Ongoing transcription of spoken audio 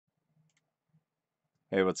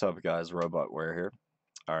Hey, what's up guys? Robotware here.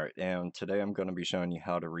 Alright, and today I'm going to be showing you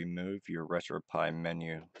how to remove your RetroPie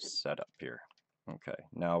menu setup here. Okay,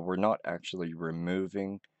 now we're not actually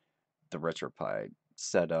removing the RetroPie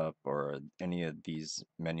setup or any of these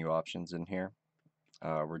menu options in here.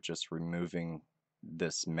 We're just removing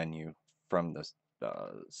this menu from the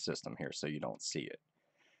system here so you don't see it.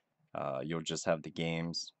 You'll just have the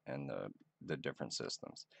games and the different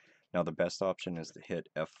systems. Now the best option is to hit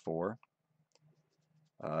F4.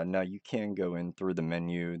 Now you can go in through the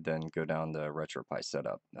menu, then go down the RetroPie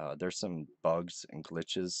setup. There's some bugs and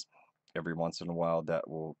glitches every once in a while that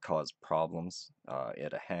will cause problems.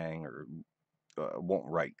 It'll hang or won't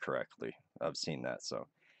write correctly. I've seen that, so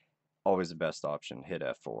always the best option, hit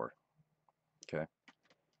F4. Okay.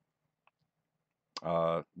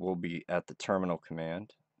 We'll be at the terminal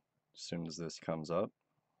command as soon as this comes up.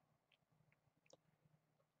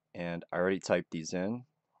 And I already typed these in.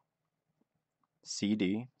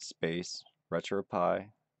 CD space RetroPie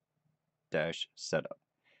dash setup.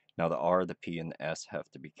 Now the R, the P, and the S have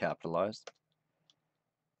to be capitalized.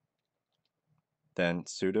 Then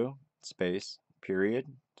sudo space period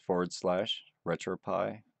 /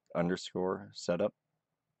 RetroPie underscore setup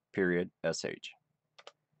period sh.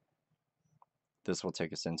 This will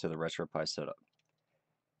take us into the RetroPie setup.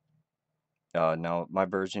 Now my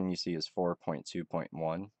version you see is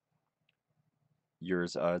 4.2.1.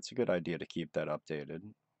 Yours, it's a good idea to keep that updated.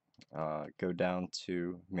 Go down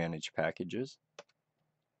to manage packages,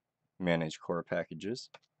 manage core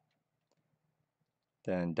packages,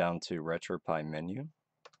 then down to RetroPie menu,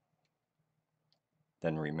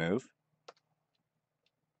 then remove,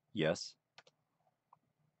 yes.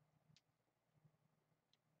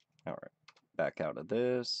 All right, back out of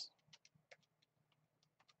this,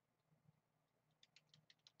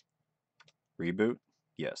 reboot,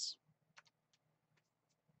 yes.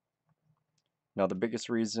 Now the biggest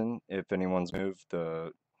reason, if anyone's moved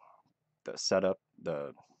the setup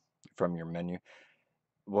from your menu,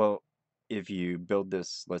 well, if you build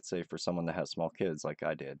this, let's say for someone that has small kids like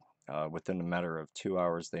I did, within a matter of 2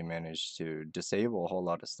 hours they managed to disable a whole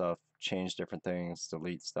lot of stuff, change different things,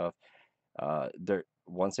 delete stuff.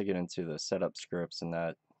 Once they get into the setup scripts and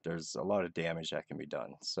that, there's a lot of damage that can be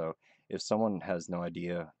done. So if someone has no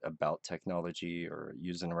idea about technology or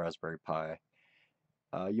using a Raspberry Pi,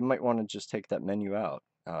 you might want to just take that menu out.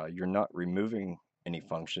 You're not removing any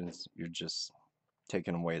functions, you're just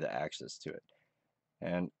taking away the access to it.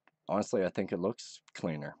 And honestly, I think it looks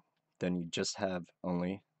cleaner. Then you just have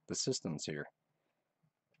only the systems here.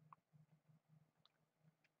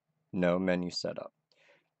 No menu setup.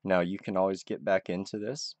 Now you can always get back into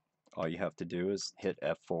this. All you have to do is hit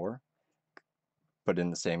F4, put in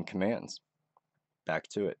the same commands. Back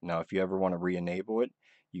to it. Now if you ever want to re-enable it,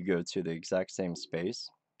 you go to the exact same space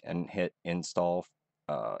and hit install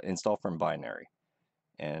from binary,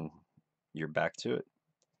 and you're back to it.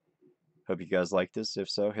 Hope you guys like this. If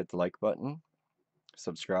so, hit the like button,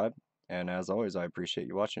 subscribe, and as always, I appreciate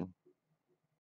you watching.